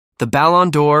The Ballon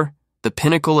d'Or, the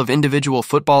pinnacle of individual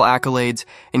football accolades,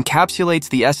 encapsulates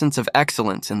the essence of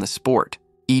excellence in the sport.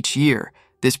 Each year,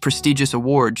 this prestigious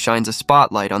award shines a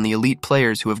spotlight on the elite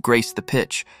players who have graced the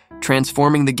pitch,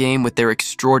 transforming the game with their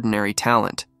extraordinary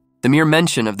talent. The mere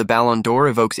mention of the Ballon d'Or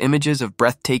evokes images of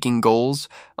breathtaking goals,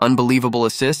 unbelievable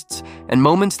assists, and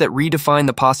moments that redefine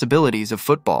the possibilities of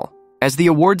football. As the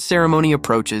awards ceremony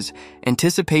approaches,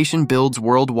 anticipation builds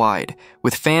worldwide,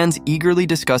 with fans eagerly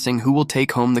discussing who will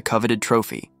take home the coveted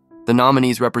trophy. The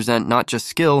nominees represent not just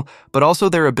skill, but also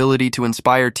their ability to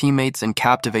inspire teammates and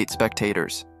captivate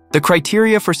spectators. The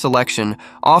criteria for selection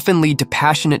often lead to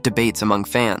passionate debates among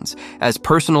fans, as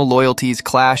personal loyalties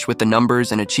clash with the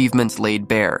numbers and achievements laid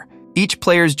bare. Each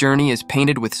player's journey is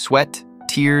painted with sweat,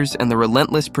 tears, and the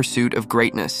relentless pursuit of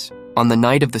greatness. On the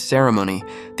night of the ceremony,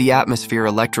 the atmosphere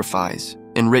electrifies,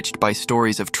 enriched by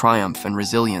stories of triumph and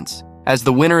resilience. As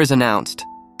the winner is announced,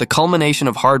 the culmination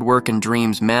of hard work and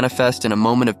dreams manifest in a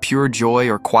moment of pure joy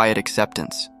or quiet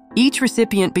acceptance. Each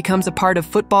recipient becomes a part of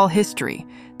football history,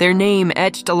 their name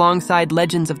etched alongside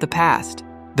legends of the past.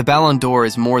 The Ballon d'Or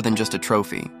is more than just a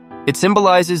trophy. It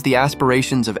symbolizes the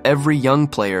aspirations of every young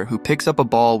player who picks up a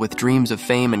ball with dreams of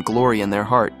fame and glory in their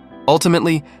heart.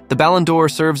 Ultimately, the Ballon d'Or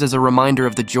serves as a reminder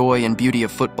of the joy and beauty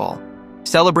of football,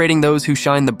 celebrating those who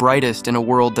shine the brightest in a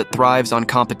world that thrives on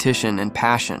competition and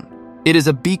passion. It is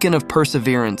a beacon of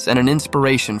perseverance and an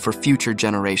inspiration for future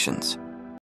generations.